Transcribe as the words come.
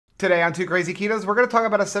Today on Two Crazy Ketos, we're going to talk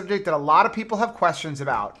about a subject that a lot of people have questions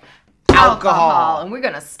about. Alcohol. And we're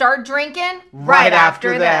going to start drinking right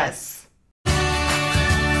after this.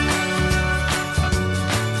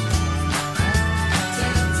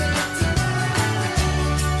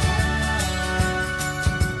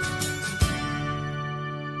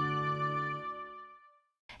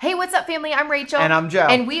 Hey, what's up, family? I'm Rachel. And I'm Joe.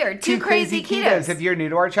 And we are Two Crazy Ketos. If you're new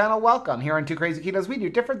to our channel, welcome. Here on Two Crazy Ketos, we do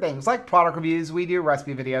different things like product reviews, we do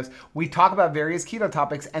recipe videos, we talk about various keto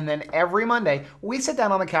topics, and then every Monday, we sit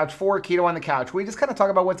down on the couch for Keto on the Couch. We just kind of talk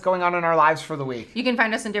about what's going on in our lives for the week. You can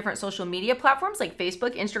find us on different social media platforms like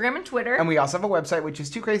Facebook, Instagram, and Twitter. And we also have a website, which is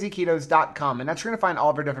twocrazyketos.com, and that's where you're going to find all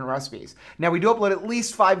of our different recipes. Now, we do upload at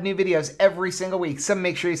least 5 new videos every single week, so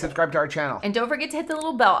make sure you subscribe to our channel. And don't forget to hit the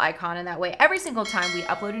little bell icon, and that way, every single time we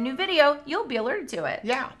upload a new video, you'll be alerted to it.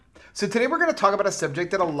 Yeah. So today we're going to talk about a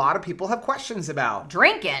subject that a lot of people have questions about.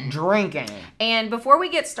 Drinking. And before we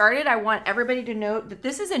get started, I want everybody to note that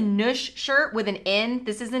this is a Nush shirt with an N.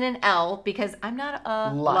 This isn't an L because I'm not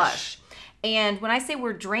a lush. And when I say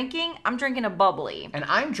we're drinking, I'm drinking a bubbly. And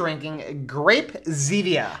I'm drinking grape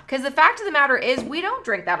Zevia. Because the fact of the matter is, we don't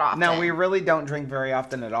drink that often. No, we really don't drink very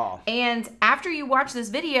often at all. And after you watch this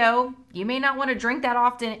video, you may not want to drink that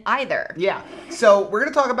often either. Yeah. So we're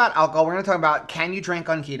going to talk about alcohol. We're going to talk about, can you drink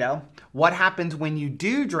on keto? What happens when you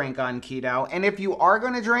do drink on keto? And if you are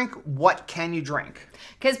going to drink, what can you drink?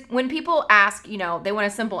 Because when people ask, you know, they want a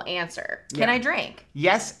simple answer. Can I drink?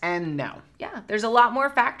 Yes and no. Yeah, there's a lot more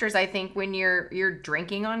factors, I think, when you're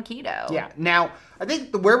drinking on keto. Yeah. Now, I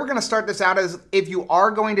think where we're going to start this out is if you are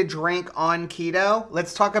going to drink on keto,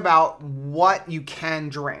 let's talk about what you can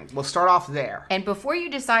drink. We'll start off there. And before you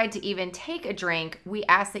decide to even take a drink, we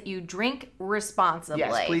ask that you drink responsibly.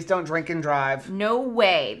 Yes, please don't drink and drive. No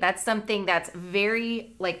way. That's something that's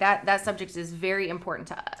very, like that subject is very important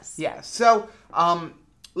to us. Yeah. So,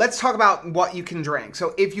 let's talk about what you can drink.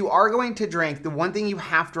 So if you are going to drink, the one thing you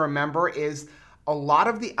have to remember is a lot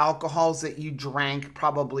of the alcohols that you drank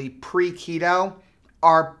probably pre-keto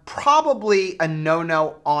are probably a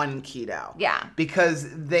no-no on keto. Yeah. Because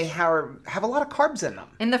they have a lot of carbs in them.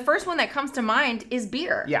 And the first one that comes to mind is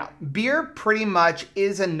beer. Yeah. Beer pretty much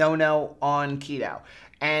is a no-no on keto.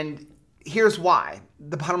 And here's why.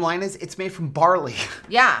 The bottom line is it's made from barley.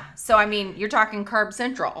 Yeah. So, I mean, you're talking carb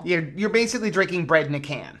central. You're basically drinking bread in a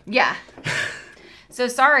can. Yeah. So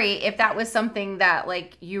sorry if that was something that,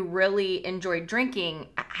 like, you really enjoyed drinking.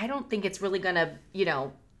 I don't think it's really going to, you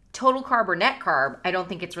know, total carb or net carb, I don't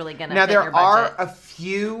think it's really going to fit your budget. Now, there are a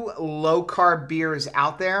few low-carb beers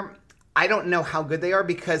out there. I don't know how good they are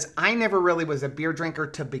because I never really was a beer drinker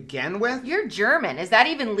to begin with. You're German. Is that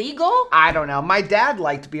even legal? I don't know. My dad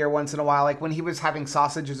liked beer once in a while, like when he was having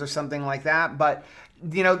sausages or something like that. But,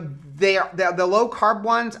 you know, the low-carb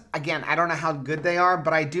ones, again, I don't know how good they are,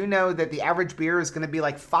 but I do know that the average beer is going to be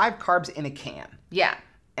like 5 carbs in a can. Yeah.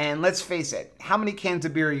 And let's face it, how many cans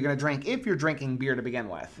of beer are you going to drink if you're drinking beer to begin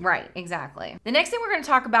with? Right, exactly. The next thing we're going to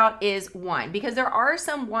talk about is wine, because there are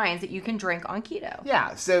some wines that you can drink on keto.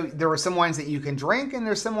 Yeah, so there are some wines that you can drink and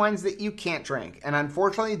there's some wines that you can't drink. And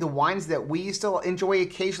unfortunately, the wines that we used to enjoy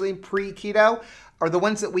occasionally pre-keto are the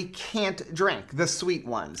ones that we can't drink, the sweet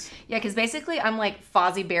ones. Yeah, because basically I'm like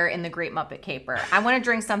Fozzie Bear in the Great Muppet Caper. I want to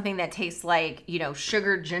drink something that tastes like, you know,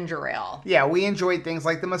 sugared ginger ale. Yeah, we enjoyed things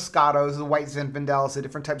like the Moscatos, the White Zinfandels, the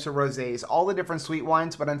different types of rosés, all the different sweet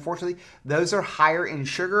wines, but unfortunately, those are higher in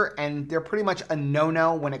sugar and they're pretty much a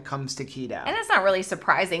no-no when it comes to keto. And that's not really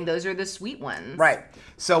surprising. Those are the sweet ones. Right.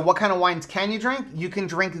 So what kind of wines can you drink? You can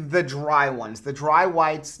drink the dry ones, the dry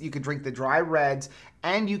whites, you can drink the dry reds,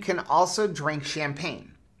 and you can also drink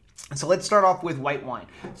champagne. So let's start off with white wine.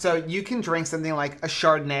 So you can drink something like a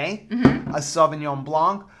Chardonnay, a Sauvignon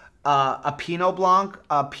Blanc, a Pinot Blanc,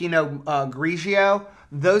 a Pinot Grigio.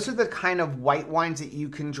 Those are the kind of white wines that you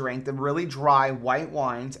can drink, the really dry white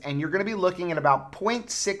wines, and you're going to be looking at about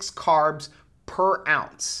 0.6 carbs per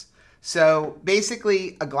ounce. So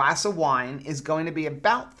basically, a glass of wine is going to be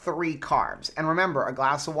about 3 carbs. And remember, a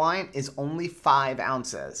glass of wine is only 5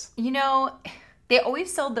 ounces. You know, they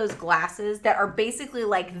always sell those glasses that are basically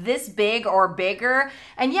like this big or bigger.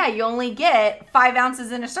 And yeah, you only get 5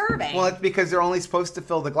 ounces in a serving. Well, it's because they're only supposed to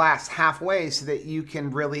fill the glass halfway so that you can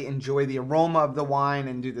really enjoy the aroma of the wine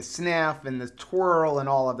and do the sniff and the twirl and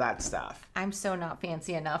all of that stuff. I'm so not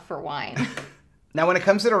fancy enough for wine. Now, when it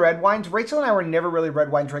comes to the red wines, Rachel and I were never really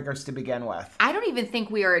red wine drinkers to begin with. I don't even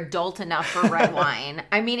think we are adult enough for red wine.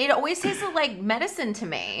 I mean, it always tasted like medicine to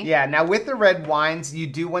me. Yeah, now with the red wines, you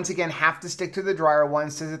do once again have to stick to the drier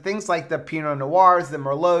ones. So the things like the Pinot Noirs, the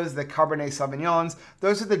Merlots, the Cabernet Sauvignons,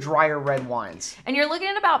 those are the drier red wines. And you're looking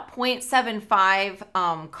at about 0.75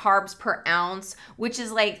 carbs per ounce, which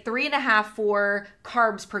is like 3.5, 4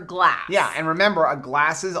 carbs per glass. Yeah, and remember, a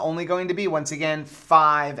glass is only going to be, once again,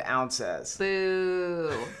 5 ounces. Boo.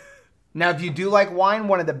 Now, if you do like wine,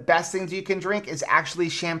 one of the best things you can drink is actually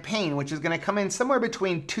champagne, which is going to come in somewhere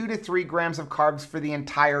between 2 to 3 grams of carbs for the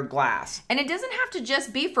entire glass. And it doesn't have to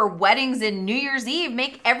just be for weddings and New Year's Eve.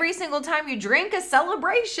 Make every single time you drink a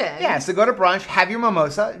celebration. Yeah, so go to brunch, have your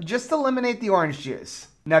mimosa, just eliminate the orange juice.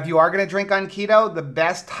 Now, if you are going to drink on keto, the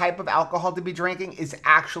best type of alcohol to be drinking is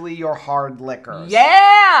actually your hard liquors.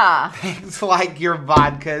 Yeah! Things like your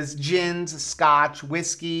vodkas, gins, scotch,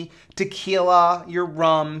 whiskey, tequila, your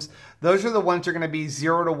rums. Those are the ones that are going to be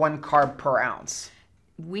 0 to 1 carb per ounce.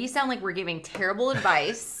 We sound like we're giving terrible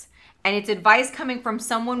advice, and it's advice coming from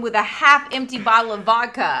someone with a half-empty bottle of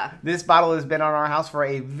vodka. This bottle has been on our house for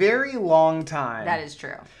a very long time. That is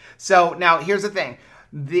true. So now here's the thing.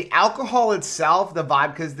 The alcohol itself, the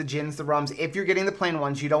vodkas, the gins, the rums, if you're getting the plain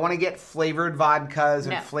ones, you don't want to get flavored vodkas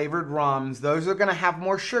or flavored rums. Those are going to have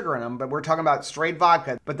more sugar in them, but we're talking about straight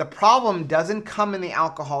vodka. But the problem doesn't come in the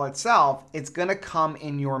alcohol itself. It's going to come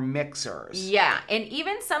in your mixers. Yeah, and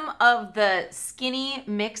even some of the skinny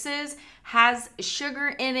mixes has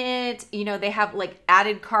sugar in it. You know, they have like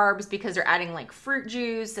added carbs because they're adding like fruit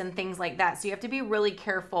juice and things like that. So you have to be really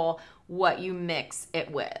careful what you mix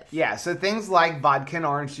it with. Yeah, so things like vodka and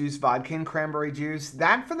orange juice, vodka and cranberry juice,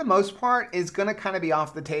 that for the most part is going to kind of be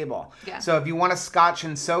off the table. Yeah. So if you want a scotch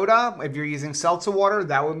and soda, if you're using seltzer water,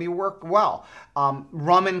 that would work well.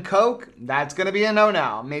 Rum and Coke, that's going to be a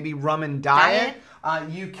no-no. Maybe rum and diet.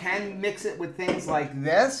 You can mix it with things like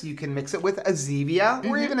this. You can mix it with a Zevia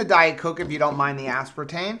or even a Diet Coke if you don't mind the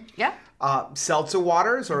aspartame. Yeah. Seltzer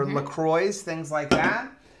waters or LaCroix, things like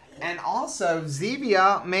that. And also,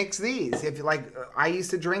 Zevia makes these. If you like, I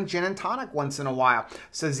used to drink gin and tonic once in a while.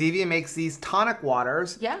 So Zevia makes these tonic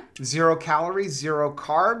waters. Yeah. 0 calories, 0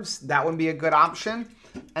 carbs. That would be a good option.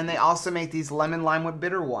 And they also make these lemon lime with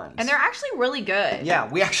bitter ones. And they're actually really good.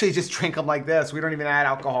 Yeah, we actually just drink them like this. We don't even add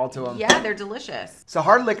alcohol to them. Yeah, they're delicious. So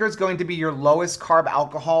hard liquor is going to be your lowest carb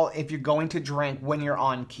alcohol if you're going to drink when you're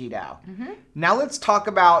on keto. Now let's talk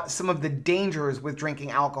about some of the dangers with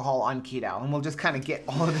drinking alcohol on keto. And we'll just kind of get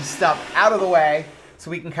all of this stuff out of the way so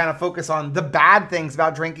we can kind of focus on the bad things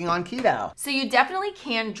about drinking on keto. So you definitely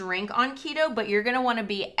can drink on keto, but you're going to want to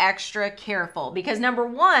be extra careful because number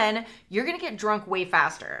one, you're going to get drunk way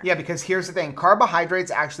faster. Yeah, because here's the thing. Carbohydrates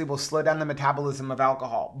actually will slow down the metabolism of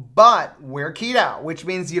alcohol, but we're keto, which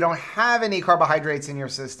means you don't have any carbohydrates in your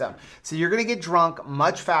system. So you're going to get drunk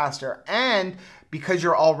much faster, and because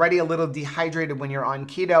you're already a little dehydrated when you're on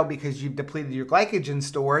keto because you've depleted your glycogen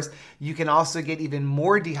stores, you can also get even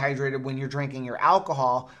more dehydrated when you're drinking your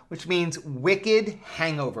alcohol, which means wicked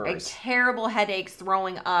hangovers. Like terrible headaches,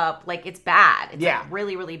 throwing up, like it's bad. It's like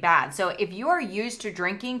really, really bad. So if you are used to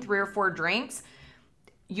drinking 3 or 4 drinks,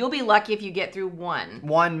 you'll be lucky if you get through 1.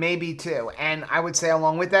 1, maybe 2. And I would say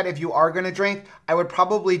along with that, if you are going to drink, I would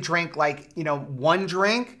probably drink 1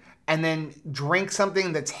 drink and then drink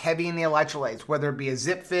something that's heavy in the electrolytes, whether it be a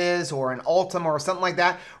Zip Fizz or an Ultima or something like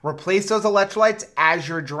that. Replace those electrolytes as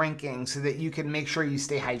you're drinking so that you can make sure you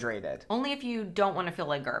stay hydrated. Only if you don't want to feel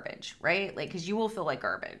like garbage, right? Like, because you will feel like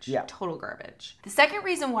garbage. Yeah. Total garbage. The second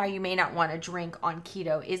reason why you may not want to drink on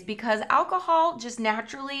keto is because alcohol just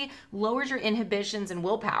naturally lowers your inhibitions and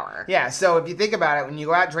willpower. Yeah, so if you think about it, when you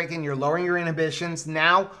go out drinking, you're lowering your inhibitions.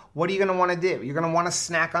 Now, what are you going to want to do? You're going to want to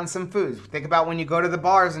snack on some foods. Think about when you go to the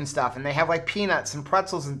bars and stuff and they have like peanuts and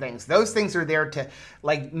pretzels and things. Those things are there to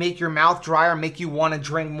like make your mouth drier, make you want to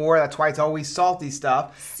drink more. That's why it's always salty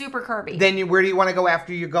stuff. Super carby. Then where do you want to go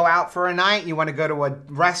after you go out for a night? You want to go to a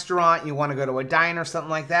restaurant, you want to go to a diner,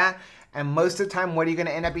 something like that. And most of the time, what are you going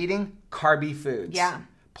to end up eating? Carby foods. Yeah.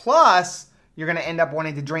 Plus, you're going to end up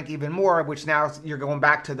wanting to drink even more, which now you're going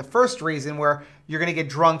back to the first reason where you're going to get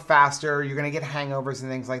drunk faster, you're going to get hangovers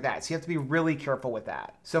and things like that. So you have to be really careful with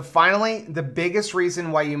that. So finally, the biggest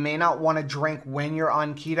reason why you may not want to drink when you're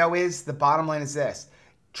on keto is, the bottom line is this: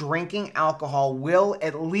 drinking alcohol will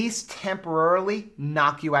at least temporarily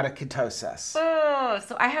knock you out of ketosis.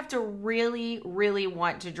 So I have to really, really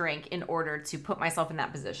want to drink in order to put myself in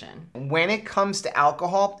that position. When it comes to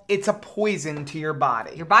alcohol, it's a poison to your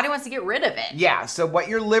body. Your body wants to get rid of it. Yeah, so what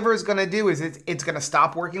your liver is going to do is it's going to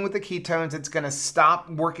stop working with the ketones. It's going to stop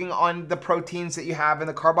working on the proteins that you have and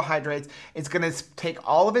the carbohydrates. It's going to take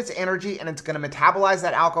all of its energy and it's going to metabolize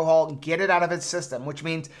that alcohol and get it out of its system, which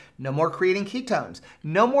means no more creating ketones,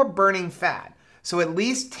 no more burning fat. So at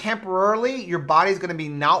least temporarily, your body's going to be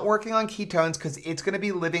not working on ketones because it's going to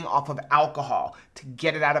be living off of alcohol to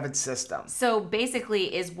get it out of its system. So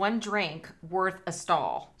basically, is one drink worth a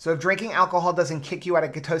stall? So if drinking alcohol doesn't kick you out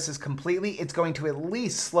of ketosis completely, it's going to at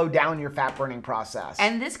least slow down your fat burning process.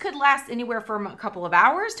 And this could last anywhere from a couple of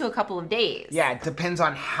hours to a couple of days. Yeah, it depends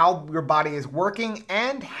on how your body is working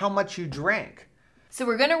and how much you drink. So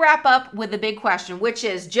we're going to wrap up with a big question, which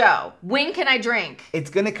is, Joe, when can I drink? It's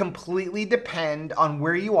going to completely depend on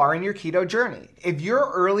where you are in your keto journey. If you're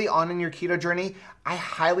early on in your keto journey, I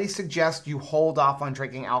highly suggest you hold off on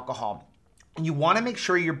drinking alcohol. You want to make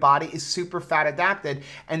sure your body is super fat adapted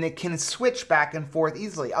and it can switch back and forth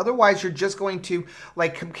easily. Otherwise, you're just going to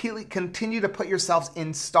completely continue to put yourselves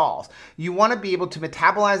in stalls. You want to be able to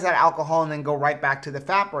metabolize that alcohol and then go right back to the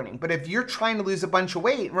fat burning. But if you're trying to lose a bunch of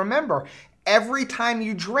weight, remember, every time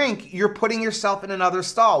you drink, you're putting yourself in another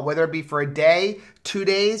stall, whether it be for a day, 2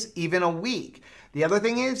 days, even a week. The other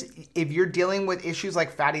thing is, if you're dealing with issues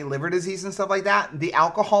like fatty liver disease and stuff like that, the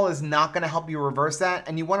alcohol is not going to help you reverse that,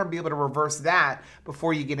 and you want to be able to reverse that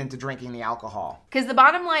before you get into drinking the alcohol. Because the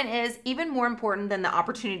bottom line is, even more important than the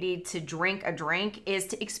opportunity to drink a drink is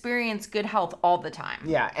to experience good health all the time.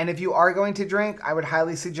 Yeah, and if you are going to drink, I would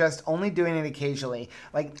highly suggest only doing it occasionally.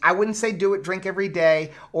 Like, I wouldn't say drink every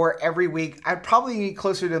day or every week. I'd probably be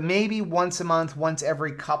closer to maybe once a month, once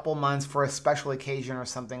every couple months for a special occasion or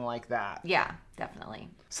something like that. Yeah. Definitely.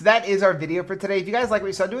 So that is our video for today. If you guys like what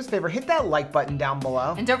you saw, do us a favor, hit that like button down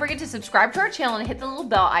below. And don't forget to subscribe to our channel and hit the little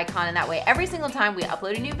bell icon, and that way every single time we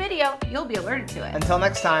upload a new video, you'll be alerted to it. Until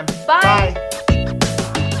next time. Bye. Bye.